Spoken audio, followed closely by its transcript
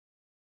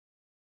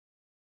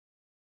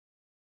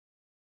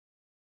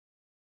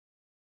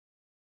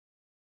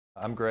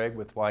I'm Greg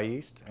with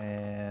Wyeast,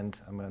 and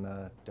I'm going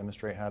to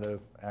demonstrate how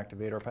to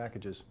activate our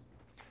packages.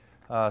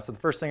 So the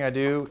first thing I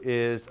do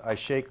is I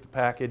shake the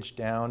package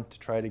down to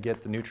try to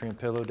get the nutrient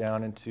pillow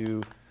down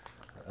into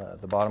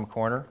the bottom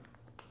corner.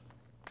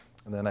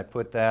 And then I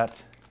put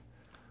that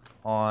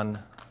on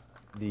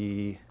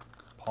the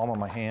palm of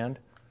my hand.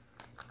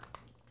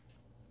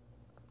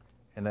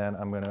 And then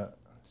I'm going to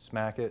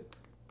smack it,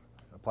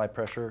 apply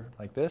pressure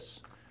like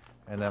this,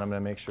 and then I'm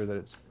going to make sure that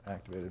it's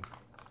activated.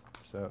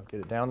 So get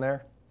it down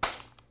there,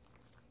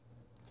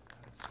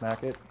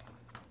 smack it.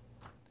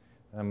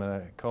 I'm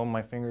going to comb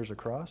my fingers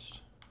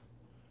across,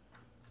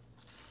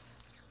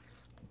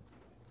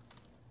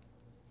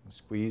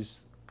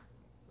 squeeze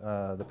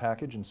the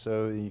package, and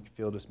so you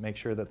feel just make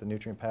sure that the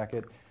nutrient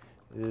packet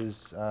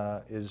is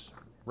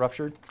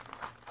ruptured,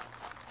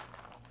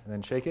 and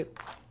then shake it.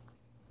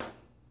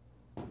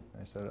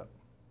 I set it up.